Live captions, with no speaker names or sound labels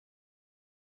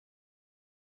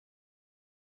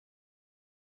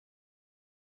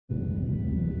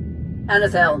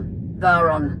Anathel,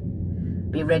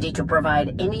 Vauron, be ready to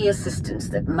provide any assistance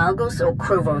that Malgus or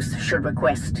Krovos should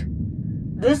request.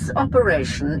 This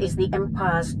operation is the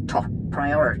Empire's top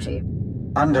priority.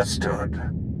 Understood.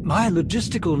 My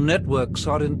logistical networks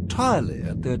are entirely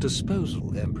at their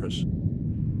disposal, Empress.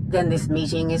 Then this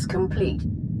meeting is complete.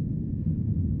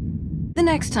 The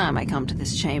next time I come to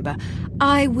this chamber,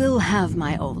 I will have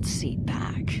my old seat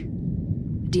back.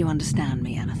 Do you understand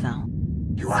me, Anathel?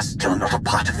 You are still not a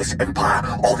part of this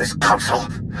Empire or this Council.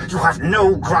 You have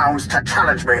no grounds to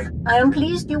challenge me. I am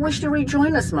pleased you wish to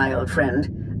rejoin us, my old friend,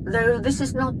 though this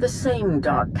is not the same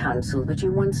Dark Council that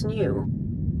you once knew.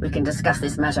 We can discuss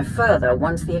this matter further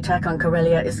once the attack on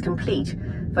Corellia is complete.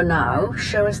 For now,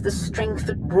 show us the strength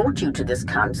that brought you to this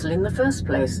council in the first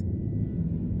place.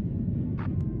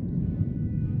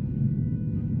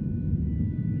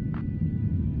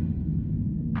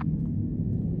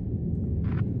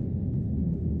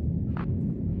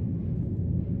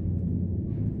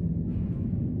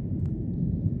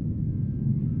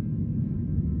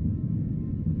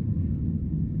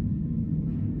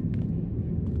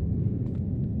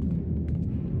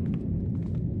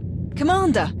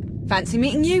 Commander, fancy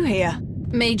meeting you here.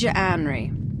 Major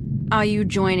Anri, are you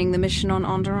joining the mission on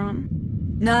Onderon?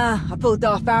 Nah, I pulled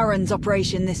Darth Aaron's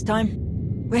operation this time.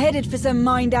 We're headed for some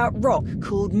mined-out rock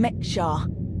called Mekshar,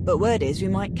 but word is we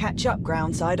might catch up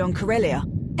groundside on Corellia.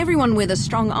 Everyone with a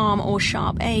strong arm or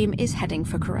sharp aim is heading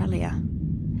for Corellia.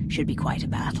 Should be quite a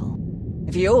battle.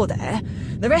 If you're there,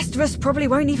 the rest of us probably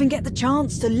won't even get the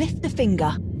chance to lift a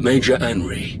finger. Major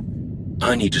Anri,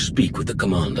 I need to speak with the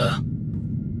Commander.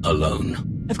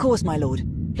 Alone. Of course, my lord.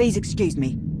 Please excuse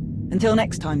me. Until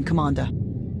next time, Commander.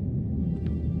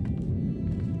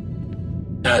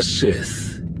 As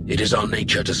Sith, it is our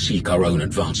nature to seek our own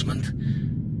advancement.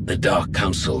 The Dark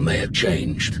Council may have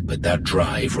changed, but that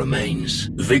drive remains.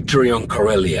 Victory on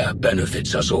Corellia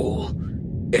benefits us all.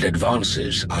 It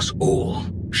advances us all.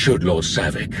 Should Lord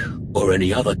Savik or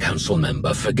any other Council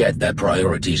member forget their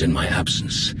priorities in my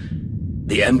absence,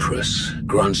 the Empress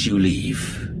grants you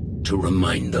leave to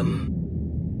remind them.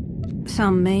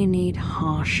 Some may need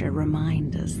harsher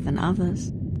reminders than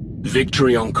others.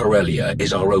 Victory on Corellia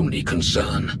is our only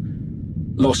concern.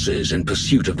 Losses in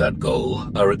pursuit of that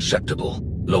goal are acceptable.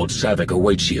 Lord Savik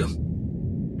awaits you.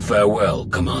 Farewell,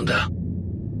 Commander.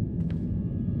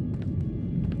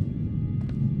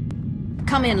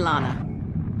 Come in, Lana.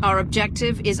 Our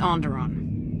objective is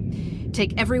Onderon.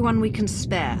 Take everyone we can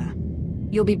spare.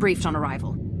 You'll be briefed on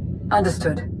arrival.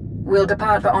 Understood. We'll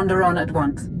depart for Onderon at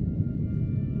once.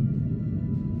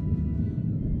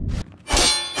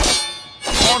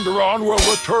 Onderon will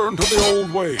return to the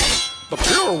old ways, the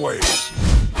pure ways.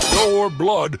 Your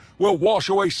blood will wash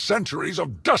away centuries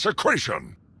of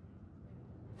desecration.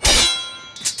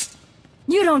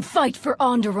 You don't fight for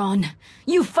Onderon.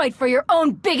 You fight for your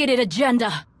own bigoted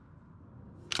agenda.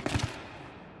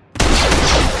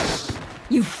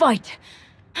 You fight,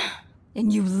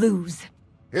 and you lose.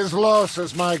 His loss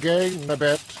is my gain, a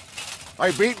bit.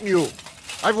 I've beaten you.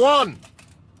 I've won.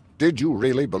 Did you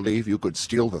really believe you could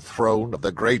steal the throne of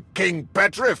the great King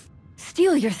Petrif?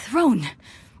 Steal your throne?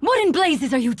 What in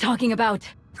blazes are you talking about?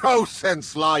 No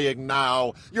sense lying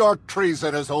now. Your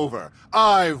treason is over.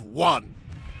 I've won.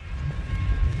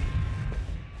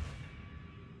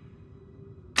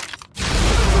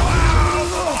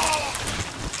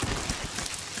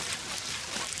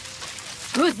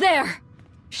 Who's there?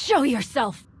 Show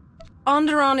yourself!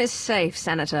 Onderon is safe,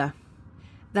 Senator.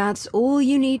 That's all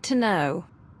you need to know.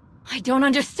 I don't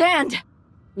understand!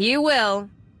 You will.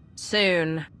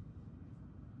 Soon.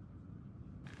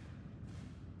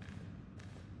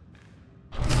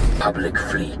 Public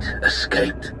fleet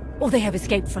escaped. Oh, they have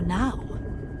escaped for now.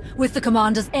 With the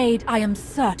Commander's aid, I am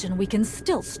certain we can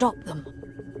still stop them.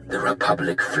 The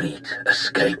Republic fleet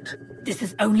escaped. This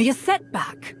is only a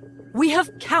setback. We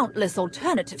have countless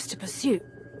alternatives to pursue.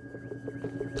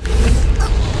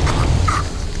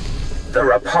 The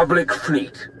Republic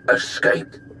fleet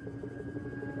escaped.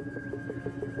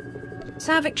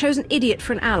 Savik chose an idiot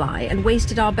for an ally and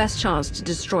wasted our best chance to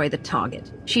destroy the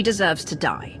target. She deserves to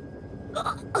die.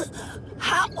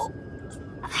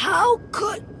 How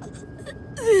could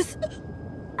this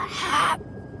happen?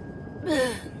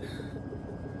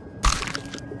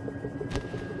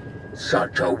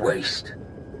 Such a waste.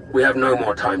 We have no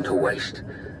more time to waste.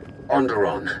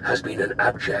 Onderon has been an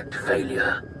abject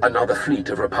failure. Another fleet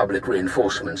of Republic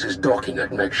reinforcements is docking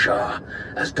at Mekshar,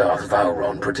 as Darth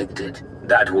Vauron predicted.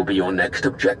 That will be your next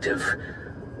objective.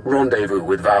 Rendezvous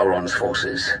with Vauron's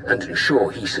forces, and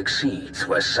ensure he succeeds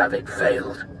where Savik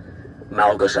failed.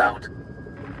 Malgus out.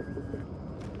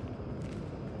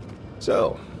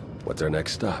 So, what's our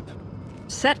next stop?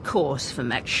 Set course for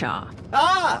Mekshar.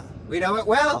 Ah! We know it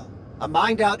well. A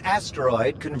mined-out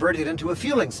asteroid converted into a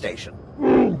fueling station.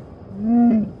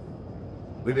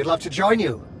 We would love to join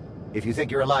you. If you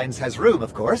think your alliance has room,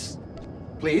 of course.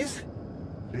 Please?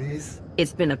 Please?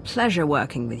 It's been a pleasure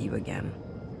working with you again.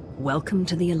 Welcome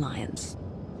to the Alliance.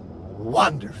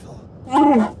 Wonderful.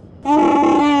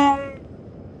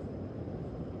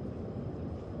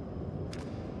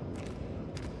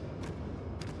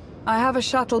 I have a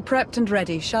shuttle prepped and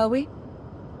ready, shall we?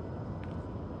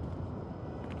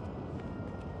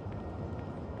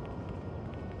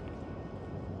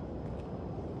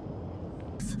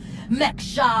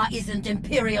 Mekshar isn't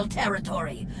Imperial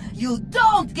territory. You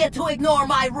don't get to ignore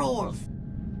my rules!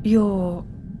 Your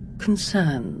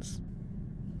concerns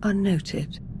are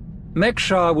noted.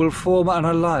 Mekshar will form an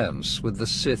alliance with the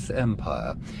Sith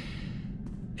Empire.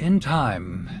 In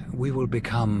time, we will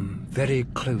become very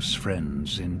close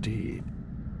friends indeed.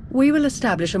 We will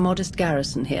establish a modest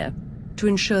garrison here to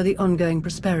ensure the ongoing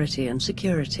prosperity and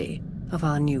security of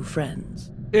our new friends.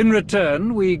 In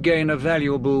return, we gain a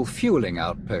valuable fueling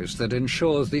outpost that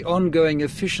ensures the ongoing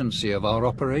efficiency of our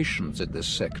operations in this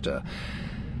sector.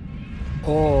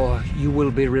 Or you will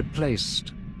be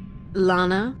replaced.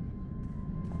 Lana?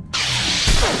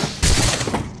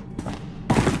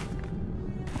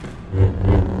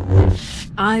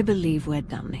 I believe we're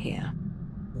done here.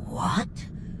 What?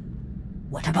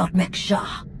 What about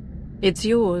Mekshar? It's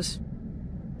yours.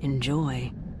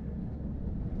 Enjoy.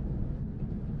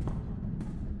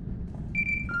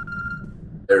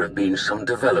 There have been some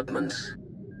developments.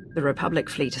 The Republic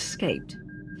fleet escaped.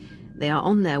 They are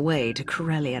on their way to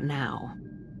Corellia now.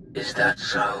 Is that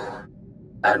so?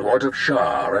 And what of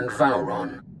Shar and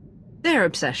Vauron? Their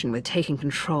obsession with taking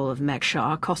control of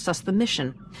Mekshar cost us the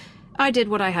mission. I did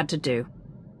what I had to do.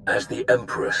 As the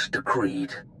Empress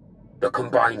decreed, the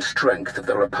combined strength of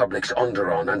the Republic's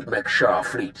Onderon and Mekshar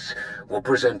fleets will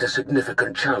present a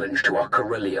significant challenge to our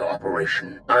Corellia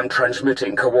operation. I'm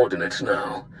transmitting coordinates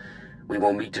now. We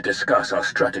will meet to discuss our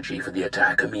strategy for the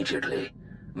attack immediately.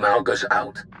 Malgus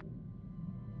out.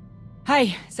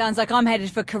 Hey, sounds like I'm headed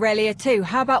for Corellia too.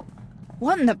 How about...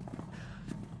 What in the...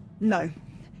 No.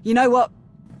 You know what?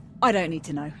 I don't need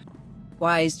to know.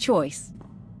 Wise choice.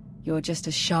 You're just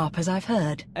as sharp as I've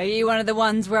heard. Are you one of the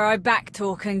ones where I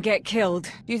backtalk and get killed?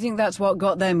 Do you think that's what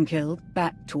got them killed?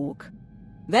 Backtalk?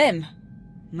 Them?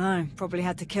 No, probably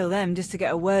had to kill them just to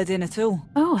get a word in at all.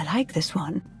 Oh, I like this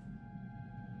one.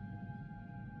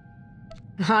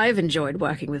 I've enjoyed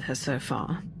working with her so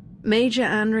far. Major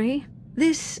Anri,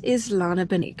 this is Lana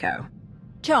Benico.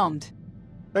 Charmed.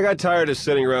 I got tired of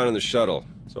sitting around in the shuttle.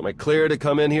 So am I clear to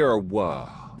come in here or what?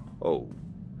 Oh.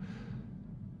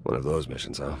 One of those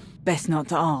missions, huh? Best not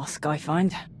to ask, I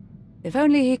find. If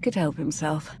only he could help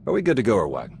himself. Are we good to go or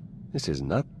what? This is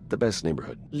not the best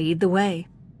neighborhood. Lead the way.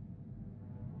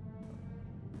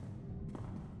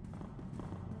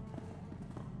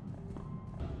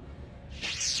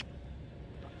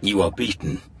 You are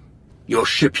beaten. Your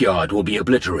shipyard will be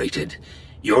obliterated.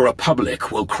 Your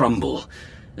Republic will crumble.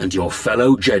 And your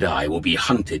fellow Jedi will be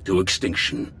hunted to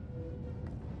extinction.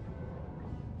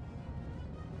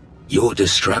 Your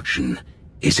destruction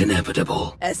is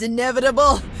inevitable. As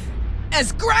inevitable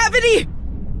as gravity!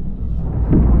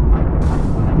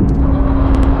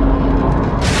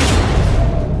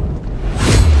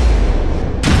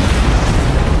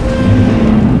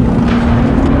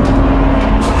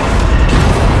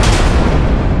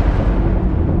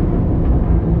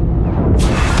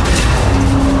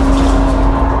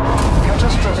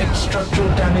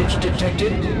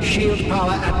 Detected. Shield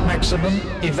power at maximum.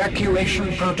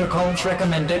 Evacuation protocols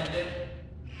recommended.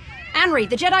 Anri,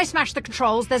 the Jedi smashed the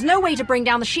controls. There's no way to bring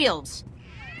down the shields.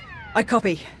 I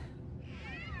copy.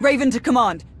 Raven to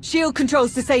command. Shield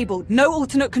controls disabled. No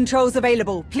alternate controls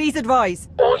available. Please advise.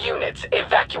 All units,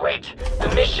 evacuate. The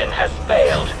mission has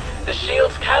failed. The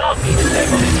shields cannot be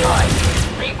disabled in time.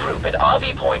 Regroup at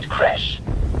RV Point Crash.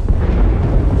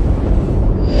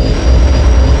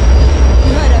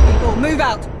 You heard her, people. Move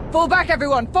out. Fall back,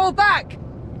 everyone! Fall back!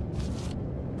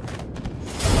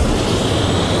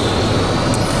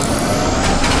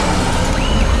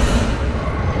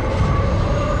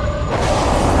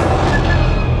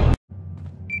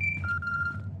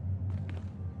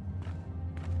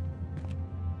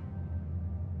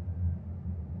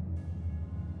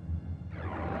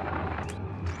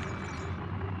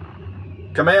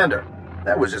 Commander,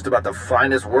 that was just about the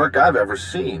finest work I've ever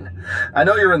seen. I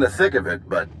know you're in the thick of it,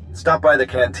 but stop by the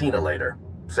cantina later.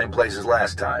 Same place as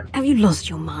last time. Have you lost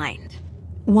your mind?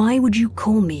 Why would you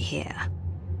call me here?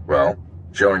 Well,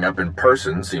 showing up in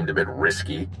person seemed a bit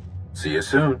risky. See you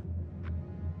soon.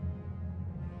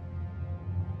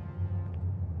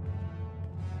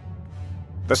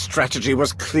 The strategy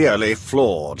was clearly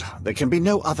flawed. There can be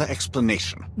no other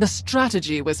explanation. The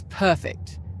strategy was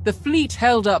perfect. The fleet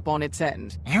held up on its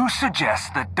end. You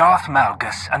suggest that Darth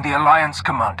Malgus and the Alliance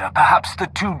Commander, perhaps the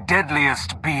two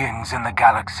deadliest beings in the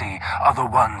galaxy, are the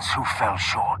ones who fell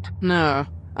short? No,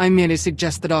 I merely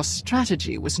suggest that our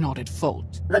strategy was not at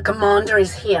fault. The Commander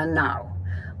is here now.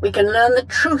 We can learn the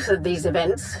truth of these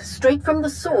events, straight from the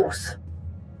source.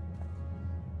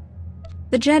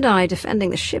 The Jedi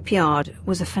defending the shipyard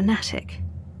was a fanatic.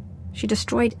 She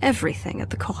destroyed everything at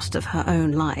the cost of her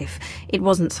own life. It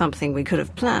wasn't something we could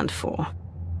have planned for.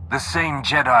 The same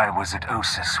Jedi was at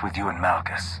Ossus with you and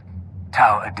Malgus.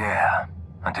 Tau Adair,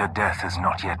 and her death has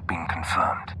not yet been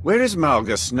confirmed. Where is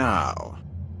Malgus now?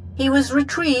 He was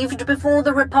retrieved before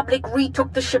the Republic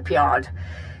retook the shipyard.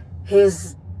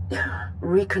 His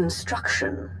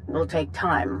reconstruction will take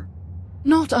time.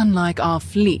 Not unlike our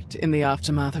fleet in the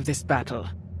aftermath of this battle.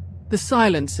 The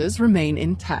silencers remain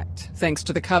intact, thanks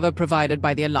to the cover provided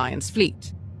by the Alliance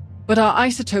fleet. But our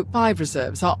Isotope 5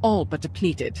 reserves are all but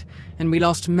depleted, and we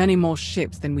lost many more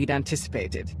ships than we'd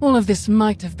anticipated. All of this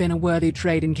might have been a worthy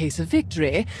trade in case of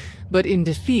victory, but in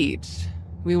defeat,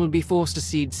 we will be forced to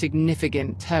cede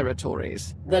significant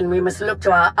territories. Then we must look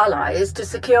to our allies to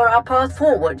secure our path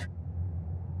forward.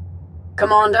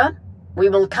 Commander, we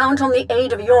will count on the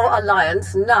aid of your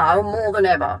alliance now more than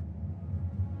ever.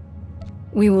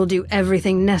 We will do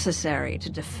everything necessary to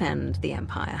defend the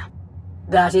Empire.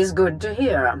 That is good to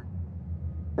hear.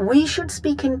 We should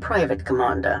speak in private,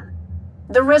 Commander.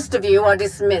 The rest of you are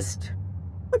dismissed.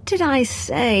 What did I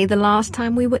say the last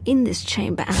time we were in this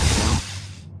chamber, Admiral?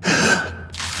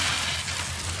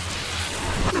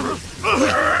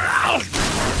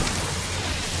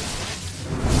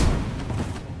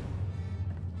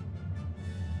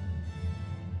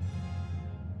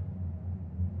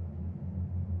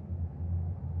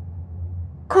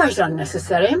 Quite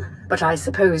unnecessary, but I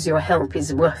suppose your help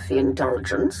is worth the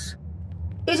indulgence.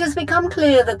 It has become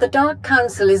clear that the Dark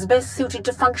Council is best suited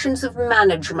to functions of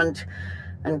management,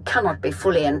 and cannot be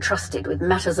fully entrusted with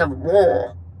matters of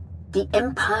war. The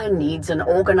Empire needs an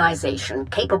organization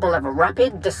capable of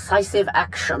rapid, decisive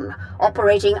action,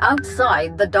 operating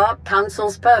outside the Dark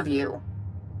Council's purview.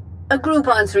 A group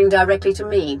answering directly to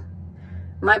me.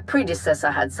 My predecessor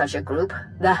had such a group,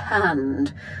 the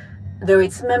Hand, though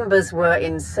its members were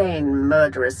insane,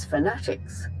 murderous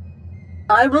fanatics.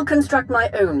 I will construct my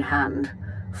own Hand,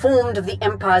 formed of the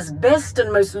Empire's best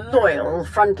and most loyal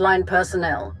frontline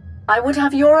personnel. I would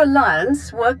have your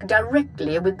alliance work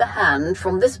directly with the Hand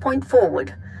from this point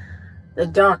forward. The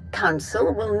Dark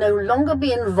Council will no longer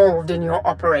be involved in your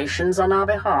operations on our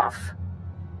behalf.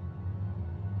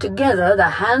 Together, the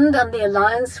Hand and the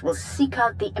Alliance will seek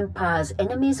out the Empire's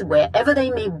enemies wherever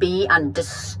they may be and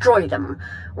destroy them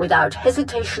without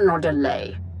hesitation or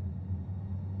delay.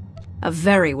 A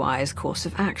very wise course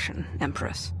of action,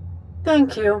 Empress.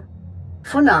 Thank you.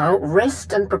 For now,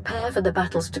 rest and prepare for the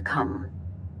battles to come.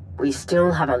 We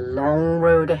still have a long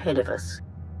road ahead of us.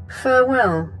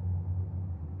 Farewell.